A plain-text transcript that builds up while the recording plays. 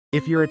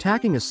If you're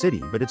attacking a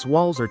city but its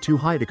walls are too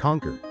high to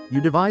conquer,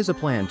 you devise a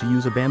plan to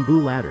use a bamboo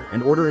ladder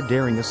and order a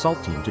daring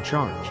assault team to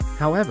charge.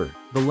 However,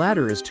 the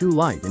ladder is too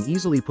light and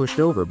easily pushed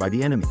over by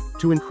the enemy.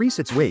 To increase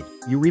its weight,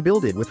 you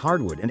rebuild it with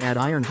hardwood and add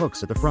iron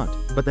hooks at the front.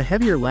 But the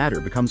heavier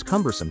ladder becomes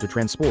cumbersome to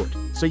transport,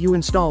 so you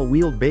install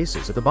wheeled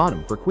bases at the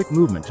bottom for quick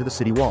movement to the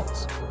city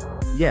walls.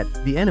 Yet,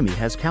 the enemy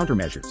has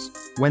countermeasures.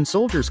 When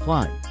soldiers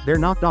climb, they're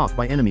knocked off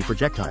by enemy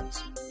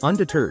projectiles.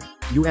 Undeterred,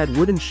 you add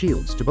wooden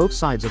shields to both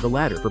sides of the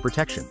ladder for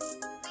protection.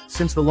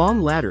 Since the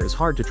long ladder is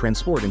hard to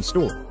transport and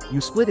store, you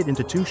split it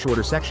into two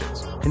shorter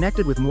sections,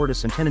 connected with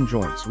mortise and tenon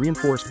joints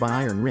reinforced by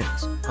iron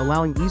rings,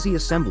 allowing easy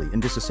assembly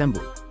and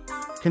disassembly.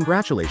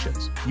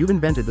 Congratulations, you've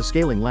invented the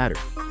scaling ladder.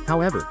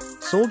 However,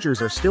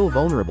 soldiers are still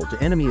vulnerable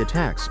to enemy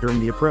attacks during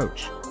the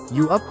approach.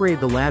 You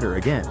upgrade the ladder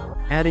again,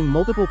 adding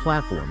multiple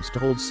platforms to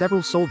hold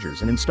several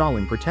soldiers and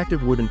installing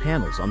protective wooden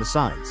panels on the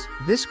sides.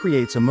 This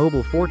creates a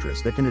mobile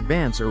fortress that can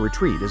advance or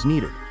retreat as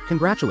needed.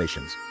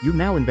 Congratulations, you've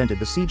now invented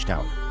the siege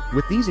tower.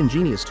 With these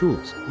ingenious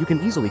tools, you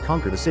can easily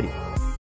conquer the city.